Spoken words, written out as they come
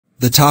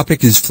The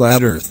topic is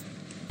flat Earth.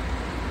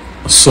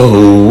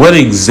 So what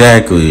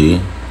exactly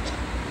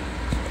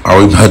are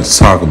we about to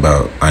talk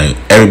about? Like,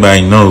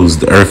 everybody knows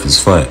the Earth is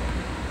flat.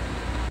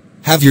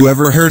 Have you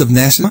ever heard of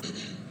NASA?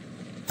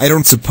 I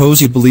don't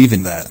suppose you believe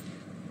in that.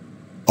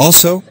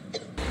 Also,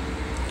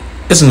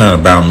 It's not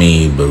about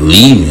me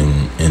believing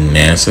in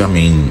NASA. I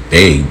mean,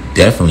 they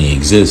definitely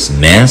exist.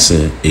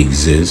 NASA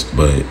exists,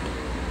 but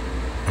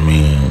I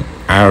mean,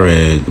 I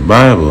read the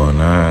Bible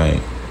and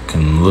I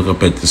can look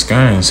up at the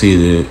sky and see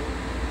that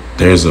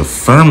there's a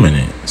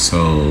firmament.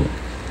 So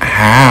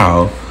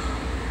how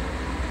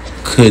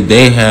could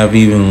they have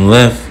even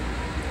left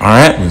our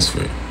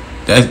atmosphere?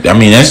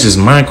 That's just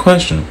my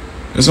question.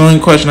 That's the only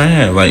question I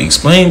have. Like,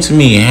 explain to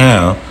me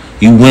how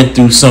you went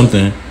through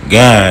something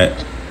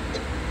God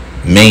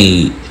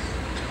made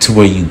to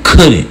where you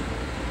couldn't.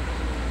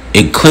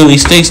 It clearly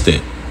states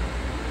that.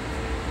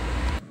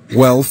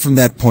 well, from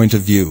that point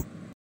of view,